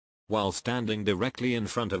While standing directly in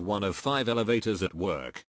front of one of 5 elevators at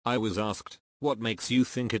work, I was asked, "What makes you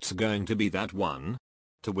think it's going to be that one?"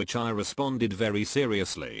 To which I responded very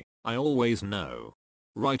seriously, "I always know."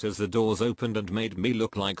 Right as the doors opened and made me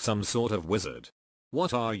look like some sort of wizard.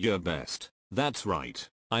 What are your best? That's right,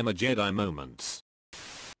 I'm a Jedi moments.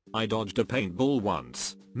 I dodged a paintball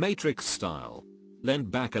once, Matrix style. Leaned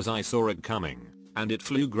back as I saw it coming, and it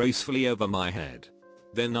flew gracefully over my head.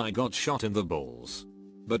 Then I got shot in the balls.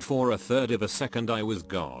 But for a third of a second I was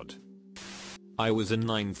God. I was in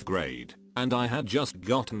 9th grade, and I had just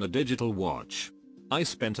gotten a digital watch. I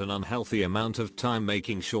spent an unhealthy amount of time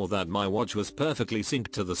making sure that my watch was perfectly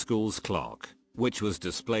synced to the school's clock, which was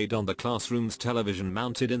displayed on the classroom's television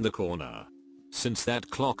mounted in the corner. Since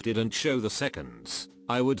that clock didn't show the seconds,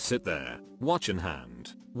 I would sit there, watch in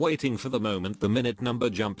hand, waiting for the moment the minute number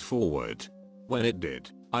jumped forward. When it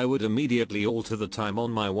did, I would immediately alter the time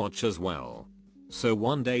on my watch as well. So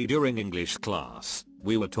one day during English class,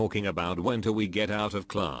 we were talking about when do we get out of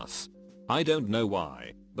class. I don't know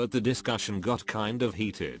why, but the discussion got kind of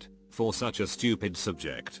heated, for such a stupid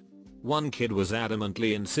subject. One kid was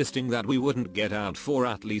adamantly insisting that we wouldn't get out for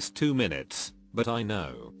at least 2 minutes, but I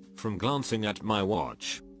know, from glancing at my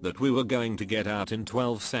watch, that we were going to get out in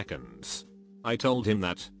 12 seconds. I told him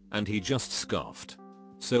that, and he just scoffed.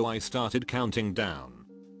 So I started counting down.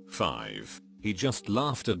 5. He just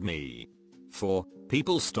laughed at me. 4.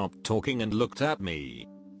 People stopped talking and looked at me.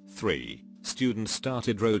 3. Students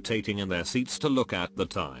started rotating in their seats to look at the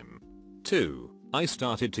time. 2. I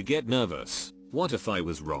started to get nervous. What if I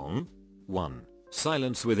was wrong? 1.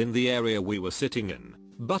 Silence within the area we were sitting in.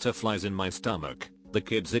 Butterflies in my stomach. The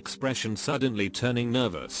kid's expression suddenly turning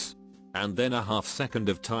nervous. And then a half second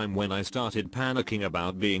of time when I started panicking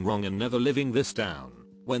about being wrong and never living this down,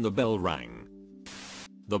 when the bell rang.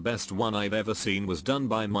 The best one I've ever seen was done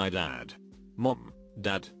by my dad. Mom,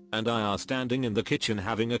 Dad, and I are standing in the kitchen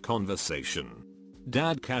having a conversation.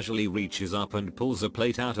 Dad casually reaches up and pulls a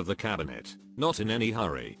plate out of the cabinet, not in any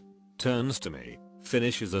hurry. Turns to me,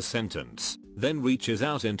 finishes a sentence, then reaches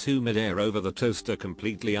out into midair over the toaster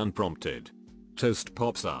completely unprompted. Toast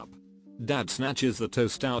pops up. Dad snatches the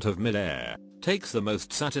toast out of midair, takes the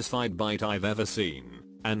most satisfied bite I've ever seen,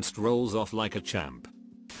 and strolls off like a champ.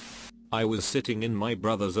 I was sitting in my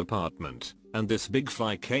brother's apartment, and this big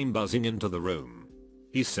fly came buzzing into the room.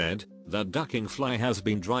 He said, "That ducking fly has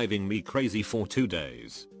been driving me crazy for 2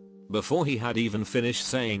 days." Before he had even finished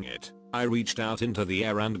saying it, I reached out into the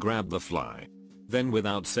air and grabbed the fly. Then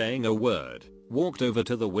without saying a word, walked over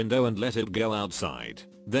to the window and let it go outside,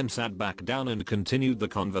 then sat back down and continued the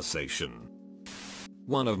conversation.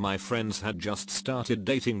 One of my friends had just started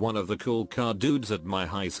dating one of the cool car dudes at my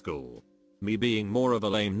high school. Me being more of a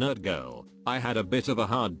lame nerd girl, I had a bit of a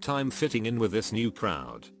hard time fitting in with this new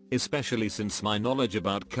crowd, especially since my knowledge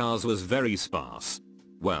about cars was very sparse.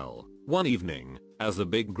 Well, one evening, as a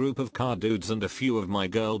big group of car dudes and a few of my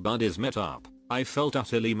girl buddies met up, I felt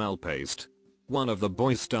utterly malpaced. One of the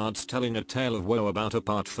boys starts telling a tale of woe about a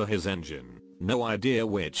part for his engine, no idea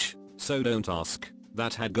which, so don't ask,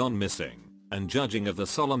 that had gone missing, and judging of the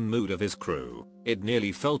solemn mood of his crew, it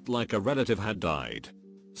nearly felt like a relative had died.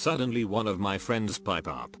 Suddenly one of my friends pipe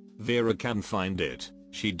up, "Vera can find it,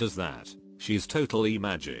 she does that, she's totally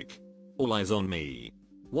magic. All eyes on me."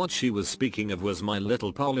 What she was speaking of was my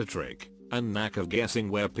little parlor trick, and knack of guessing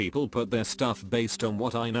where people put their stuff based on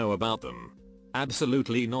what I know about them.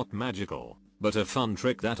 Absolutely not magical, but a fun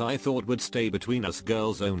trick that I thought would stay between us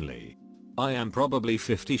girls only. I am probably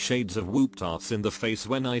 50 shades of whooped ass in the face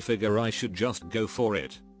when I figure I should just go for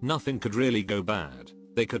it. Nothing could really go bad.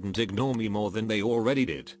 They couldn't ignore me more than they already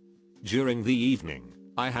did. During the evening,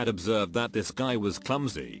 I had observed that this guy was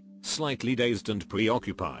clumsy, slightly dazed and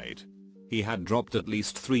preoccupied. He had dropped at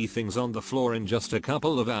least 3 things on the floor in just a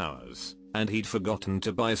couple of hours, and he'd forgotten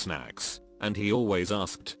to buy snacks, and he always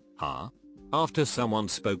asked, "Huh?" after someone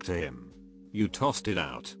spoke to him. "You tossed it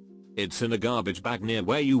out. It's in a garbage bag near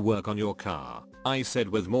where you work on your car," I said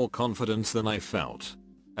with more confidence than I felt.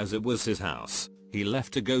 As it was his house, he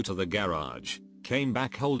left to go to the garage, came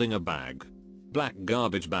back holding a bag. Black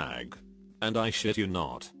garbage bag. And I shit you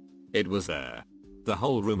not, it was there. The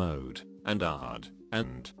whole room owed, and ahed,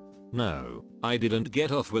 and... No, I didn't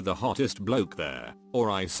get off with the hottest bloke there, or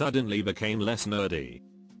I suddenly became less nerdy.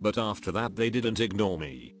 But after that they didn't ignore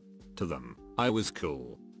me. To them, I was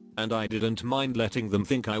cool. And I didn't mind letting them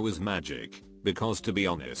think I was magic, because to be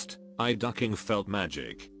honest, I ducking felt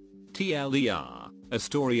magic. TLDR, a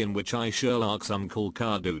story in which I Sherlock some cool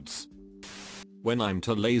car dudes. When I'm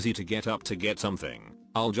too lazy to get up to get something,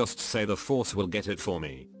 I'll just say the force will get it for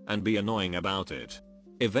me, and be annoying about it.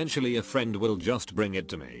 Eventually a friend will just bring it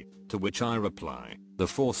to me, to which I reply, the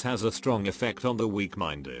force has a strong effect on the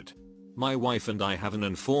weak-minded. My wife and I have an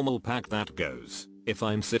informal pact that goes, if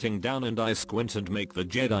I'm sitting down and I squint and make the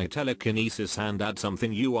Jedi telekinesis hand at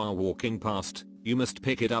something you are walking past, you must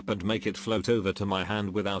pick it up and make it float over to my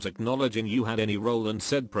hand without acknowledging you had any role in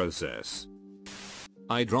said process.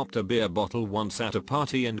 I dropped a beer bottle once at a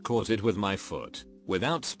party and caught it with my foot,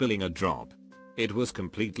 without spilling a drop. It was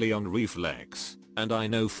completely on reflex, and I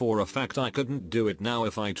know for a fact I couldn't do it now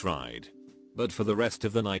if I tried. But for the rest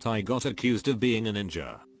of the night I got accused of being a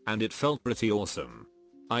ninja, and it felt pretty awesome.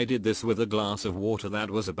 I did this with a glass of water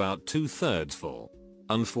that was about 2/3 full.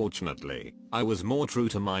 Unfortunately, I was more true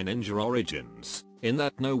to my ninja origins, in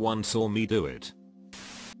that no one saw me do it.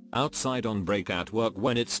 Outside on break at work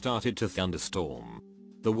when it started to thunderstorm.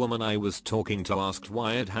 The woman I was talking to asked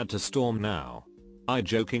why it had to storm now. I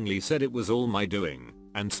jokingly said it was all my doing,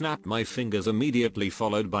 and snapped my fingers immediately,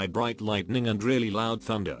 followed by bright lightning and really loud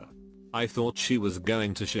thunder. I thought she was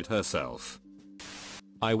going to shit herself.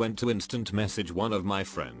 I went to instant message one of my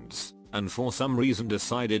friends, and for some reason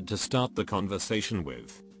decided to start the conversation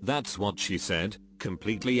with, "That's what she said,"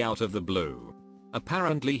 completely out of the blue.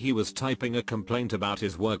 Apparently he was typing a complaint about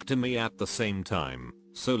his work to me at the same time,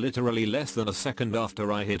 so literally less than a second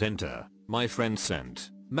after I hit enter, my friend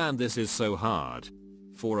sent, "Man, this is so hard."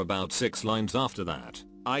 For about 6 lines after that,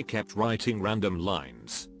 I kept writing random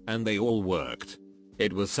lines, and they all worked.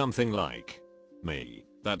 It was something like, "Me,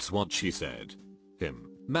 that's what she said." Him,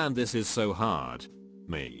 "Man, this is so hard."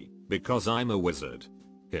 Me, "Because I'm a wizard."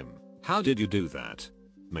 Him, "How did you do that?"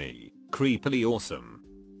 Me, "Creepily awesome."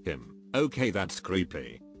 Him, "Okay, that's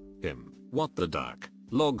creepy." Him, "What the duck?"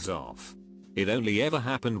 Logs off. It only ever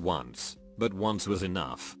happened once, but once was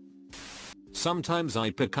enough. Sometimes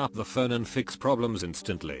I pick up the phone and fix problems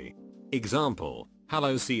instantly. Example,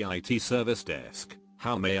 "Hello CIT service desk,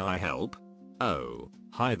 how may I help?" "Oh,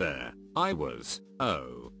 hi there,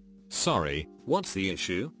 oh. Sorry, what's the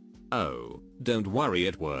issue?" "Oh, don't worry,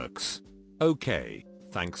 it works." "Okay,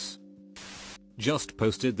 thanks." Just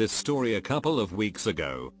posted this story a couple of weeks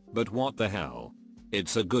ago, but what the hell?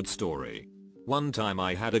 It's a good story. One time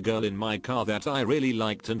I had a girl in my car that I really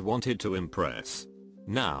liked and wanted to impress.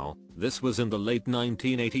 Now, this was in the late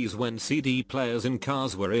 1980s when CD players in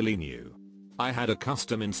cars were really new. I had a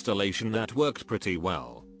custom installation that worked pretty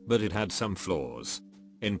well, but it had some flaws.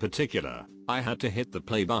 In particular, I had to hit the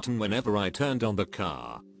play button whenever I turned on the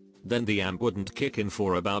car. Then the amp wouldn't kick in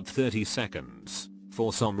for about 30 seconds,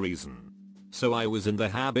 for some reason. So I was in the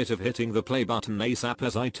habit of hitting the play button ASAP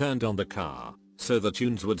as I turned on the car, so the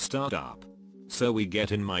tunes would start up. So we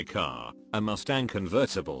get in my car, a Mustang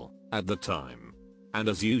convertible, at the time. And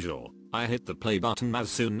as usual, I hit the play button as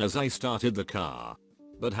soon as I started the car.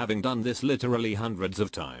 But having done this literally hundreds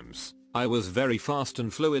of times, I was very fast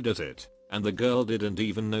and fluid at it, and the girl didn't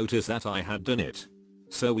even notice that I had done it.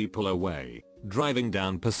 So we pull away, driving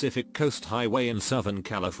down Pacific Coast Highway in Southern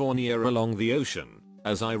California along the ocean,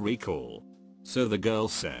 as I recall. So the girl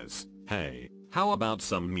says, "Hey, how about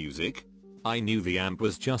some music?" I knew the amp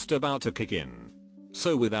was just about to kick in.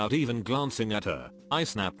 So without even glancing at her, I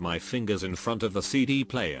snapped my fingers in front of the CD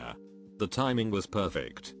player. The timing was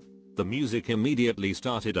perfect. The music immediately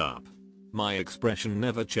started up. My expression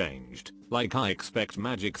never changed, like I expect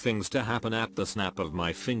magic things to happen at the snap of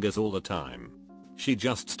my fingers all the time. She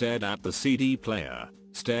just stared at the CD player,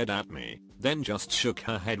 stared at me, then just shook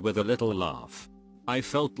her head with a little laugh. I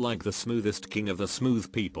felt like the smoothest king of the smooth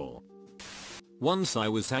people. Once I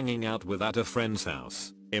was hanging out at a friend's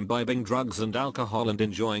house, imbibing drugs and alcohol and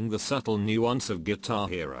enjoying the subtle nuance of Guitar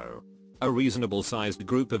Hero. A reasonable sized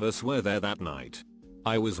group of us were there that night.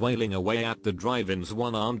 I was wailing away at the drive-in's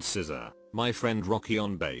one-armed scissor, my friend Rocky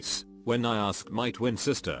on bass, when I asked my twin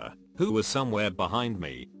sister, who was somewhere behind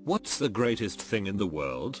me, "What's the greatest thing in the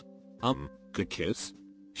world?" Kiss?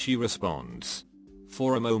 She responds.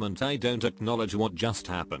 For a moment I don't acknowledge what just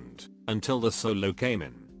happened, until the solo came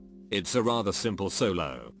in. It's a rather simple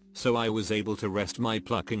solo, so I was able to rest my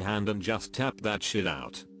plucking hand and just tap that shit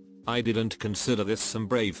out. I didn't consider this some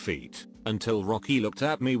brave feat, until Rocky looked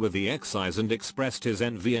at me with the X eyes and expressed his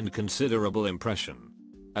envy and considerable impression.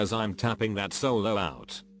 As I'm tapping that solo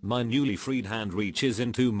out, my newly freed hand reaches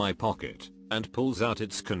into my pocket, and pulls out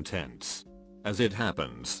its contents. As it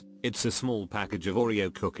happens, it's a small package of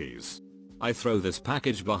Oreo cookies. I throw this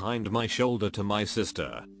package behind my shoulder to my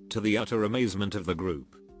sister, to the utter amazement of the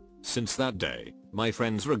group. Since that day, my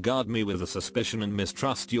friends regard me with a suspicion and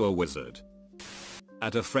mistrust. "You're a wizard."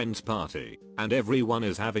 At a friend's party, and everyone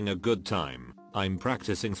is having a good time, I'm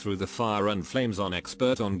practicing through the fire and flames on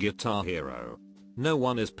Expert on Guitar Hero. No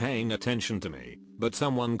one is paying attention to me, but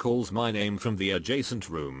someone calls my name from the adjacent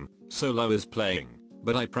room. Solo is playing,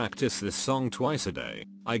 but I practice this song twice a day.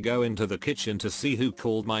 I go into the kitchen to see who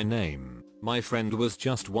called my name. My friend was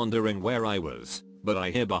just wondering where I was, but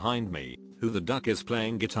I hear behind me, "Who the duck is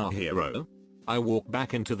playing Guitar Hero?" I walk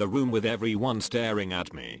back into the room with everyone staring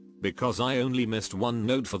at me, because I only missed one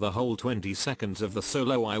note for the whole 20 seconds of the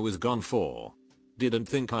solo I was gone for. Didn't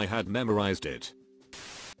think I had memorized it.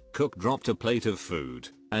 Cook dropped a plate of food,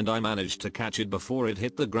 and I managed to catch it before it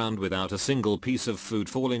hit the ground without a single piece of food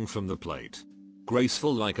falling from the plate.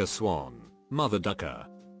 Graceful like a swan, mother ducker.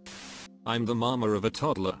 I'm the mama of a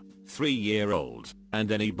toddler, 3-year-old,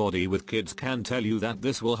 and anybody with kids can tell you that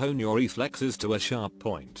this will hone your reflexes to a sharp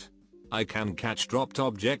point. I can catch dropped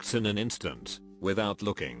objects in an instant, without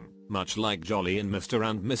looking, much like Jolly and Mr.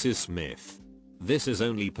 and Mrs. Smith. This is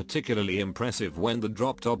only particularly impressive when the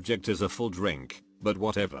dropped object is a full drink, but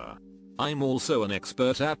whatever. I'm also an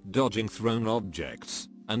expert at dodging thrown objects,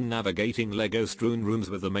 and navigating Lego strewn rooms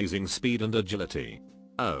with amazing speed and agility.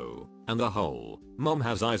 Oh, and the whole, "Mom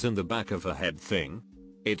has eyes in the back of her head" thing?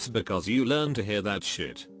 It's because you learn to hear that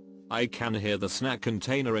shit. I can hear the snack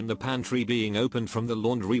container in the pantry being opened from the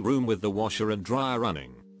laundry room with the washer and dryer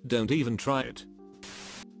running. Don't even try it.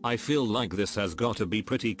 I feel like this has gotta be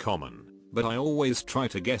pretty common, but I always try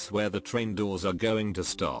to guess where the train doors are going to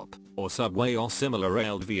stop, or subway or similar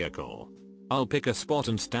railed vehicle. I'll pick a spot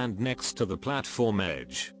and stand next to the platform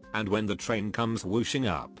edge, and when the train comes whooshing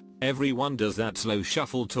up, everyone does that slow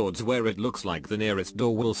shuffle towards where it looks like the nearest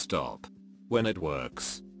door will stop. When it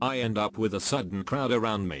works, I end up with a sudden crowd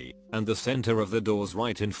around me, and the center of the door's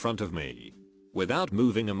right in front of me. Without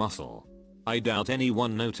moving a muscle. I doubt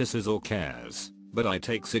anyone notices or cares, but I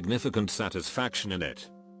take significant satisfaction in it.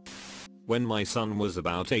 When my son was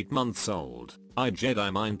about 8 months old, I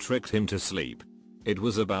Jedi mind tricked him to sleep. It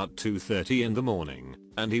was about 2:30 in the morning,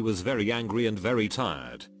 and he was very angry and very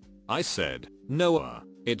tired. I said, "Noah,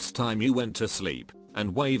 it's time you went to sleep,"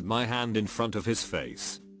 and waved my hand in front of his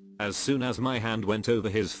face. As soon as my hand went over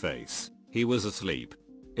his face, he was asleep.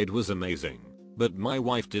 It was amazing, but my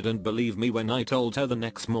wife didn't believe me when I told her the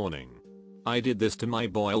next morning. I did this to my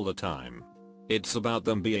boy all the time. It's about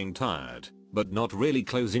them being tired, but not really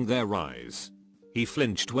closing their eyes. He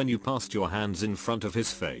flinched when you passed your hands in front of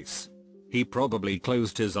his face. He probably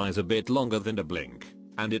closed his eyes a bit longer than a blink,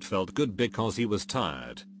 and it felt good because he was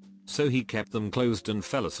tired. So he kept them closed and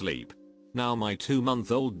fell asleep. Now my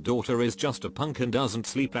 2-month-old daughter is just a punk and doesn't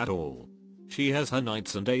sleep at all. She has her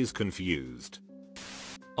nights and days confused.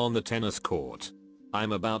 On the tennis court.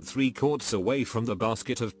 I'm about 3 courts away from the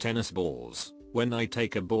basket of tennis balls, when I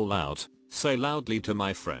take a ball out, say loudly to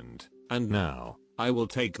my friend, "And now, I will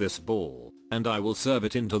take this ball, and I will serve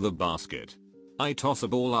it into the basket." I toss a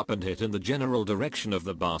ball up and hit in the general direction of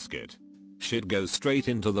the basket. Shit goes straight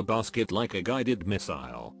into the basket like a guided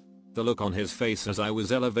missile. The look on his face as I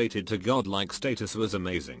was elevated to godlike status was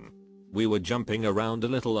amazing. We were jumping around a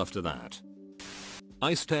little after that.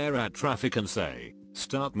 I stare at traffic and say,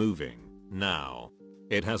 "Start moving, now."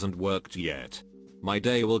 It hasn't worked yet. My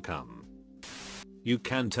day will come. You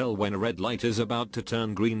can tell when a red light is about to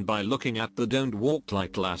turn green by looking at the don't walk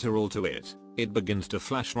light lateral to it. It begins to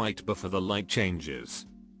flash right before the light changes.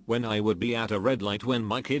 When I would be at a red light when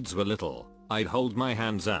my kids were little, I'd hold my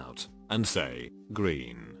hands out and say,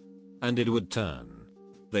 "Green." And it would turn.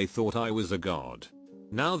 They thought I was a god.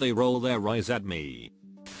 Now they roll their eyes at me.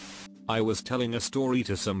 I was telling a story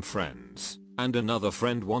to some friends, and another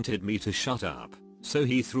friend wanted me to shut up, so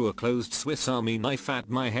he threw a closed Swiss Army knife at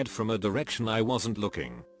my head from a direction I wasn't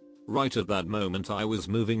looking. Right at that moment I was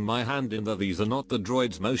moving my hand in the "these are not the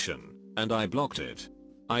droids" motion, and I blocked it.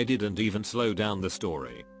 I didn't even slow down the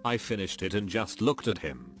story, I finished it and just looked at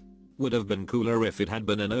him. Would have been cooler if it had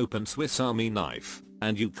been an open Swiss Army knife,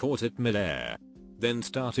 and you caught it mid-air. Then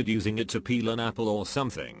started using it to peel an apple or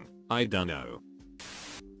something, I dunno.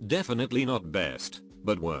 Definitely not best,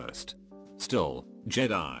 but worst. Still,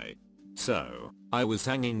 Jedi. So, I was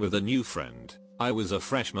hanging with a new friend. I was a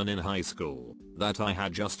freshman in high school, that I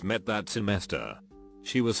had just met that semester.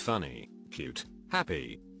 She was funny, cute,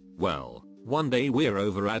 happy. Well, one day we're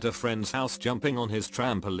over at a friend's house jumping on his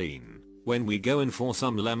trampoline, when we go in for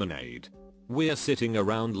some lemonade. We're sitting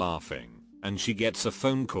around laughing, and she gets a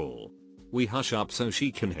phone call. We hush up so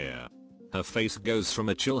she can hear. Her face goes from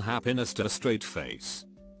a chill happiness to a straight face.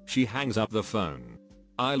 She hangs up the phone.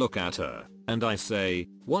 I look at her, and I say,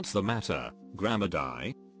 "What's the matter, Grandma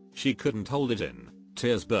die?" She couldn't hold it in,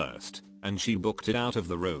 tears burst, and she booked it out of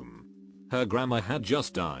the room. Her grandma had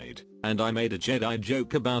just died, and I made a Jedi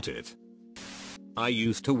joke about it. I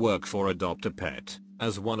used to work for Adopt a Pet,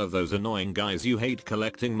 as one of those annoying guys you hate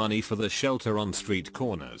collecting money for the shelter on street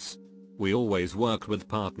corners. We always worked with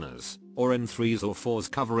partners, or in 3s or 4s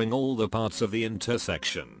covering all the parts of the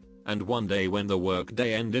intersection, and one day when the work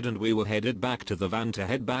day ended and we were headed back to the van to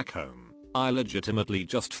head back home, I legitimately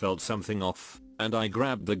just felt something off, and I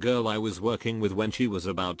grabbed the girl I was working with when she was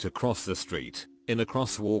about to cross the street, in a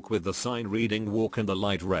crosswalk with the sign reading walk and the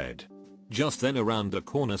light red. Just then around the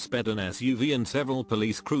corner sped an SUV and several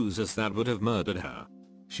police cruisers that would have murdered her.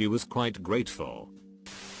 She was quite grateful.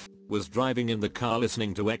 Was driving in the car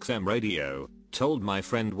listening to XM radio, told my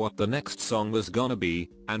friend what the next song was gonna be,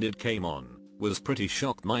 and it came on. Was pretty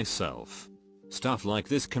shocked myself. Stuff like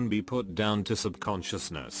this can be put down to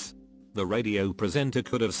subconsciousness. The radio presenter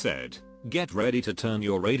could have said, "Get ready to turn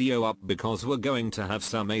your radio up because we're going to have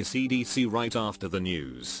some AC/DC right after the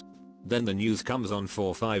news." Then the news comes on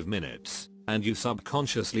for 5 minutes, and you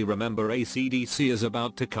subconsciously remember AC/DC is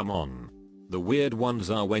about to come on. The weird ones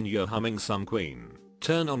are when you're humming some Queen,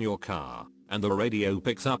 turn on your car, and the radio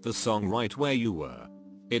picks up the song right where you were.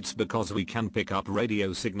 It's because we can pick up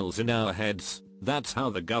radio signals in our heads. That's how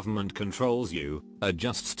the government controls you.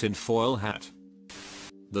 Adjusts tinfoil hat.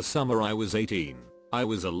 The summer I was 18, I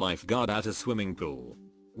was a lifeguard at a swimming pool.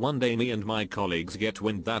 One day me and my colleagues get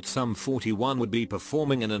wind that Sum 41 would be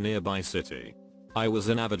performing in a nearby city. I was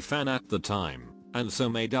an avid fan at the time, and so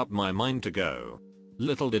made up my mind to go.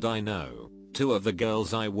 Little did I know, 2 of the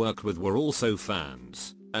girls I worked with were also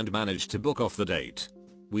fans, and managed to book off the date.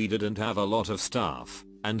 We didn't have a lot of staff,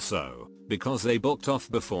 and so, because they booked off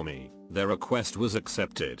before me, their request was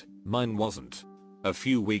accepted, mine wasn't. A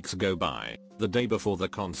few weeks go by, the day before the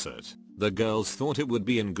concert. The girls thought it would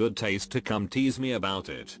be in good taste to come tease me about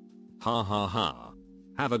it. Ha ha ha.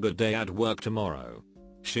 Have a good day at work tomorrow.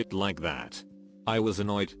 Shit like that. I was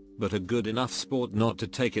annoyed, but a good enough sport not to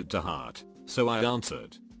take it to heart, so I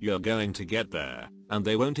answered, "You're going to get there, and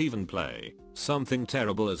they won't even play. Something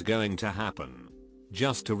terrible is going to happen.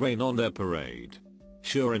 Just to rain on their parade."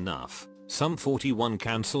 Sure enough, Sum 41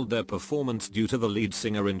 cancelled their performance due to the lead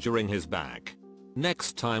singer injuring his back.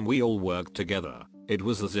 Next time we all worked together, it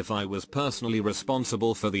was as if I was personally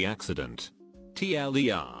responsible for the accident.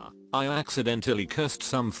 TLDR, I accidentally cursed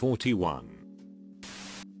Sum 41.